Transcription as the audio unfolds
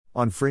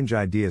On Fringe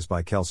Ideas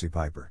by Kelsey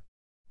Piper.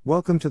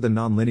 Welcome to the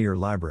Nonlinear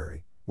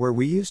Library, where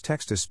we use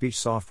text-to-speech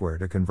software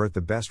to convert the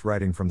best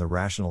writing from the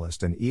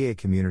rationalist and EA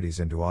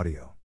communities into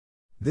audio.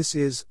 This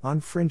is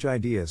On Fringe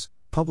Ideas,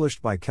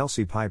 published by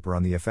Kelsey Piper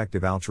on the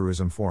Effective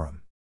Altruism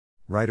Forum.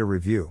 Write a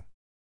review.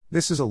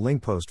 This is a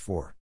link post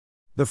for.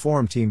 The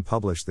forum team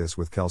published this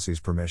with Kelsey's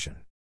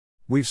permission.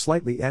 We've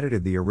slightly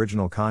edited the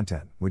original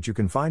content, which you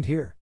can find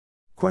here.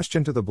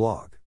 Question to the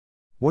blog.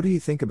 What do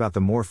you think about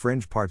the more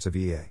fringe parts of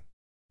EA?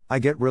 I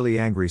get really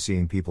angry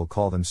seeing people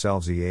call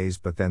themselves EAs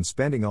but then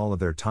spending all of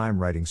their time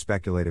writing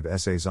speculative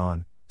essays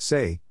on,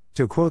 say,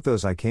 to quote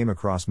those I came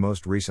across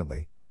most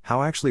recently,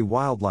 how actually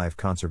wildlife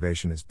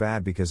conservation is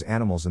bad because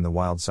animals in the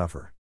wild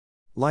suffer.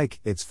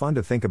 It's fun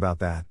to think about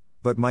that,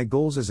 but my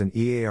goals as an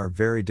EA are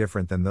very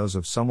different than those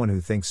of someone who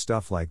thinks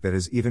stuff like that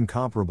is even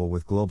comparable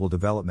with global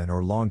development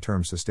or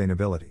long-term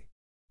sustainability.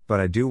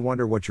 But I do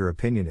wonder what your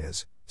opinion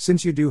is,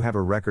 since you do have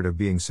a record of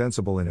being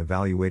sensible in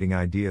evaluating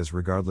ideas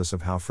regardless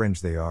of how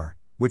fringe they are,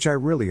 which I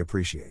really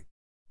appreciate.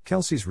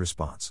 Kelsey's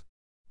response.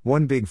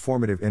 One big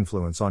formative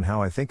influence on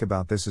how I think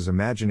about this is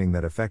imagining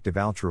that effective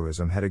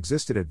altruism had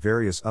existed at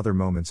various other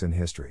moments in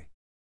history.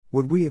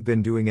 Would we have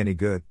been doing any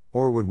good,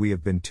 or would we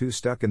have been too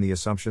stuck in the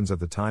assumptions of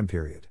the time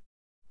period?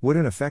 Would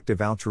an effective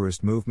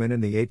altruist movement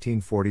in the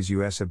 1840s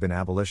US have been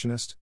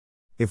abolitionist?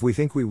 If we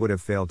think we would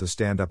have failed to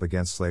stand up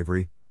against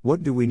slavery,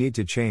 what do we need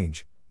to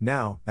change,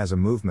 now, as a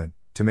movement,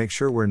 to make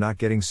sure we're not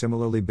getting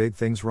similarly big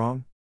things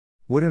wrong?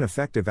 Would an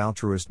effective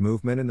altruist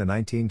movement in the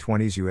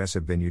 1920s US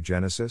have been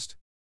eugenicist?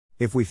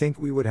 If we think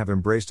we would have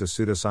embraced a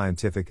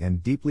pseudoscientific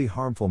and deeply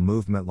harmful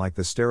movement like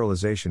the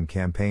sterilization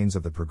campaigns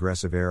of the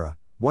progressive era,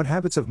 what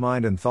habits of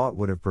mind and thought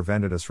would have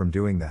prevented us from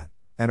doing that,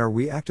 and are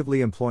we actively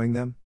employing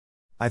them?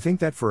 I think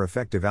that for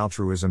effective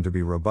altruism to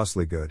be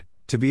robustly good,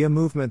 to be a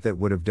movement that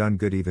would have done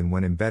good even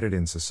when embedded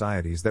in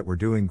societies that were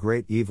doing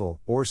great evil,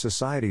 or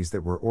societies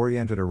that were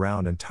oriented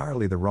around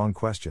entirely the wrong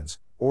questions,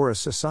 or a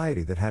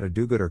society that had a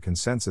do-gooder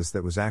consensus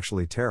that was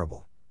actually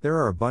terrible, there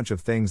are a bunch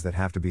of things that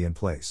have to be in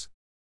place.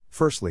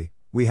 Firstly,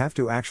 we have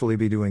to actually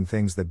be doing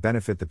things that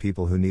benefit the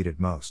people who need it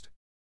most.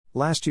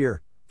 Last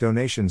year,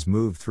 donations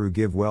moved through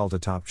GiveWell to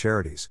top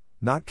charities,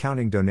 not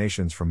counting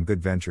donations from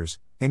good ventures,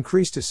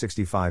 increased to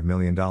 $65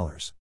 million.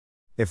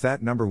 If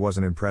that number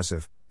wasn't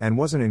impressive, and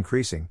wasn't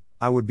increasing,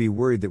 I would be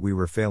worried that we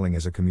were failing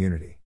as a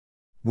community.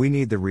 We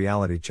need the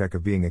reality check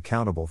of being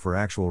accountable for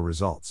actual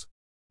results.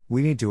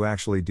 We need to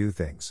actually do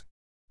things.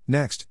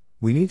 Next,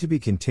 we need to be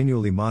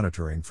continually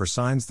monitoring for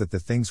signs that the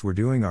things we're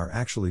doing are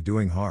actually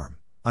doing harm,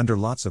 under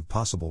lots of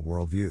possible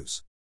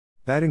worldviews.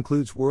 That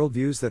includes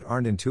worldviews that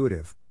aren't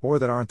intuitive, or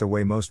that aren't the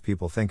way most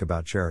people think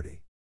about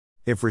charity.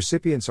 If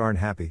recipients aren't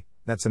happy,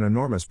 that's an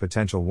enormous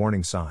potential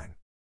warning sign.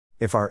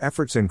 If our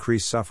efforts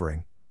increase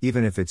suffering,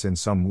 even if it's in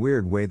some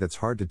weird way that's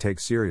hard to take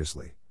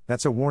seriously,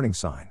 that's a warning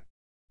sign.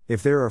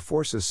 If there are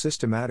forces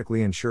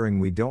systematically ensuring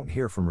we don't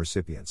hear from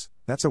recipients,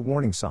 that's a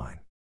warning sign.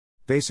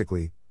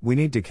 Basically, we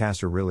need to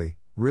cast a really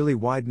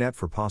wide net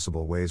for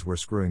possible ways we're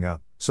screwing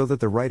up, so that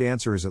the right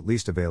answer is at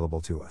least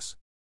available to us.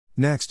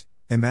 Next,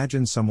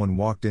 imagine someone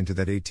walked into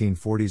that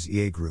 1840s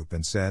EA group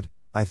and said,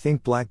 I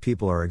think black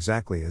people are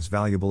exactly as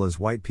valuable as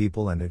white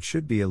people and it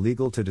should be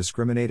illegal to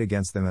discriminate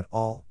against them at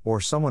all,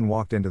 or someone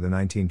walked into the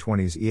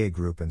 1920s EA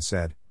group and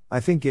said, I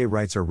think gay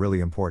rights are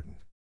really important.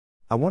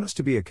 I want us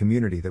to be a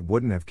community that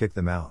wouldn't have kicked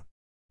them out.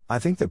 I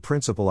think the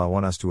principle I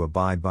want us to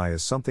abide by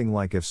is something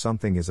like if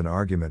something is an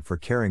argument for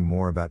caring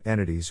more about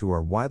entities who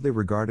are widely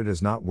regarded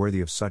as not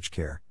worthy of such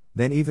care,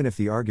 then even if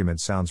the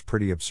argument sounds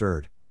pretty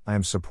absurd, I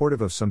am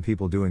supportive of some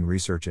people doing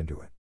research into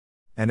it.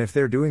 And if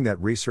they're doing that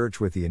research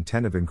with the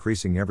intent of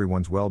increasing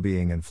everyone's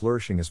well-being and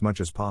flourishing as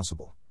much as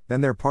possible,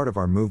 then they're part of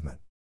our movement.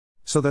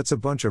 So that's a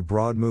bunch of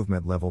broad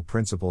movement-level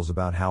principles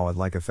about how I'd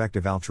like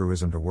effective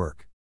altruism to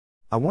work.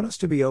 I want us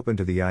to be open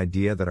to the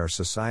idea that our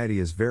society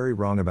is very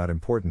wrong about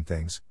important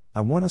things,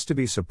 I want us to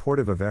be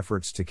supportive of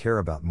efforts to care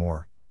about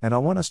more, and I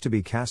want us to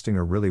be casting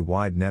a really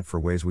wide net for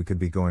ways we could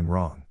be going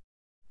wrong.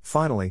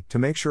 Finally, to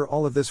make sure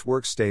all of this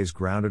work stays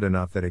grounded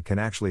enough that it can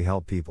actually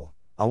help people,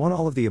 I want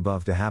all of the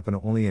above to happen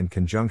only in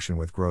conjunction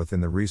with growth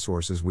in the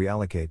resources we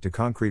allocate to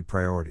concrete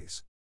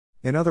priorities.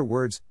 In other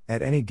words,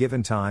 at any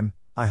given time,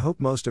 I hope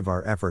most of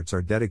our efforts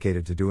are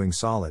dedicated to doing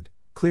solid,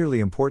 clearly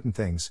important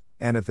things,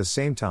 and at the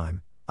same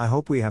time, I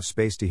hope we have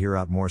space to hear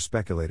out more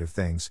speculative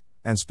things,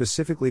 and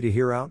specifically to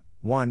hear out,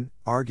 1.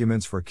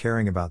 Arguments for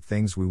caring about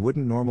things we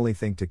wouldn't normally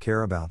think to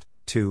care about,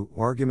 2.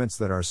 Arguments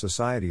that our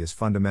society is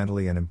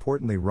fundamentally and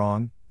importantly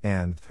wrong,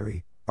 and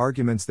 3.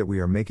 Arguments that we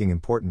are making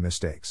important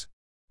mistakes.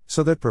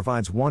 So that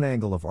provides one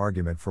angle of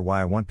argument for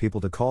why I want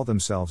people to call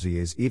themselves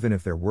EAs even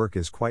if their work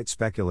is quite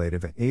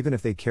speculative and even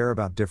if they care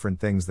about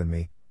different things than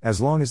me, as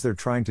long as they're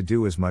trying to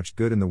do as much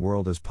good in the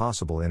world as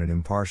possible in an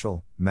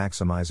impartial,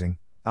 maximizing,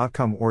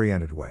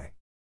 outcome-oriented way.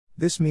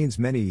 This means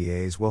many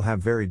EAs will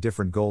have very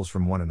different goals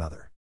from one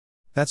another.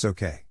 That's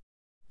okay.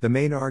 The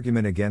main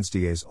argument against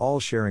EAs all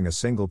sharing a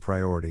single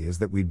priority is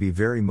that we'd be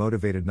very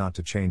motivated not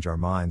to change our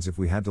minds if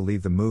we had to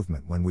leave the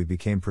movement when we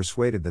became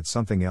persuaded that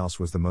something else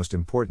was the most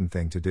important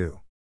thing to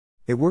do.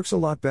 It works a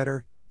lot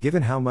better,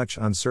 Given how much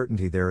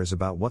uncertainty there is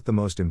about what the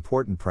most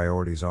important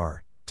priorities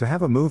are, to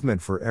have a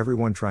movement for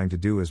everyone trying to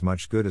do as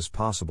much good as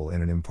possible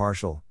in an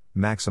impartial,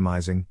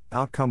 maximizing,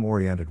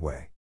 outcome-oriented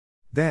way.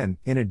 Then,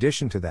 in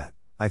addition to that,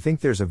 I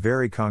think there's a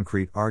very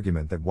concrete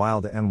argument that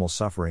wild animal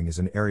suffering is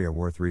an area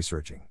worth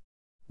researching.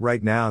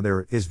 Right now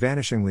there is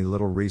vanishingly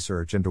little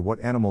research into what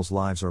animals'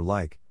 lives are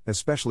like,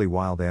 especially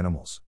wild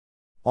animals.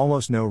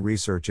 Almost no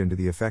research into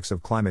the effects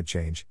of climate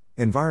change,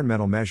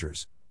 environmental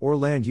measures, or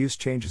land use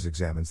changes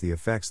examines the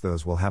effects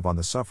those will have on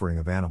the suffering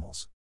of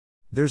animals.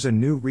 There's a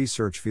new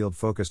research field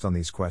focused on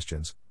these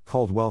questions,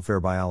 called welfare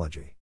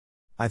biology.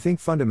 I think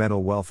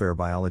fundamental welfare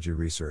biology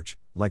research,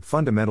 like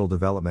fundamental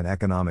development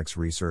economics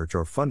research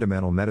or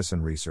fundamental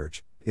medicine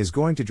research, is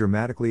going to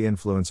dramatically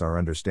influence our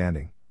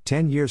understanding,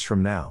 10 years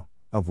from now,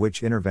 of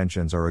which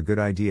interventions are a good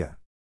idea.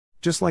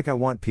 Just like I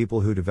want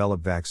people who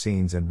develop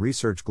vaccines and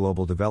research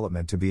global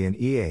development to be an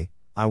EA,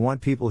 I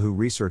want people who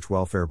research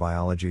welfare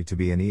biology to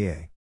be an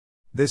EA.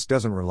 This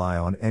doesn't rely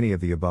on any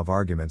of the above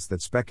arguments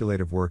that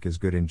speculative work is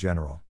good in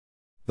general.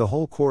 The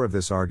whole core of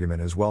this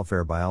argument is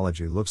welfare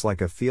biology looks like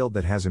a field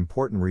that has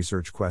important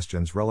research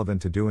questions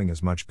relevant to doing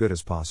as much good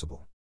as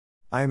possible.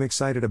 I am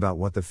excited about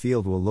what the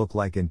field will look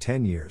like in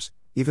 10 years,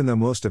 even though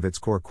most of its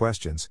core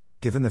questions,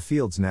 given the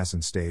field's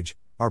nascent stage,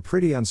 are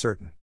pretty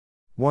uncertain.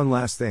 One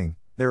last thing,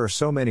 there are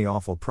so many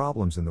awful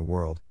problems in the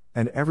world,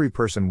 and every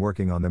person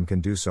working on them can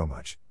do so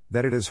much,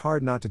 that it is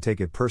hard not to take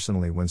it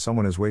personally when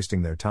someone is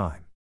wasting their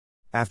time.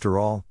 After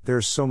all,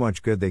 there's so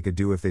much good they could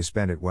do if they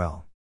spent it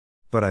well.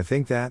 But I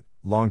think that,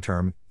 long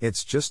term,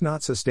 it's just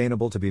not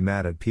sustainable to be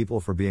mad at people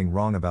for being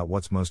wrong about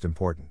what's most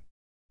important.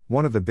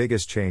 One of the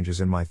biggest changes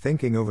in my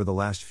thinking over the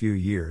last few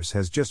years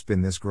has just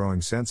been this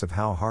growing sense of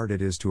how hard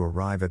it is to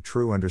arrive at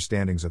true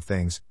understandings of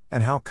things,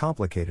 and how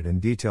complicated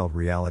and detailed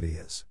reality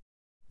is.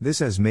 This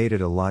has made it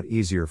a lot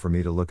easier for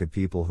me to look at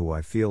people who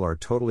I feel are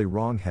totally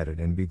wrong-headed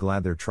and be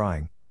glad they're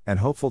trying, and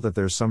hopeful that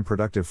there's some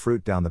productive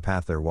fruit down the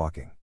path they're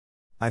walking.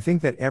 I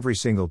think that every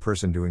single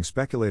person doing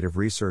speculative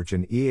research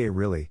in EA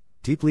really,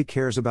 deeply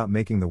cares about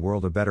making the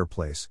world a better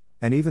place,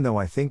 and even though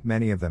I think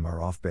many of them are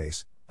off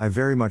base, I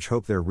very much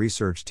hope their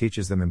research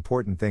teaches them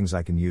important things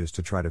I can use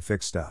to try to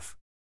fix stuff.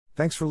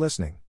 Thanks for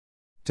listening.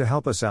 To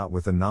help us out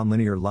with the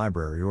Nonlinear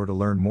Library or to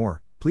learn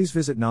more, please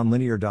visit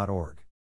nonlinear.org.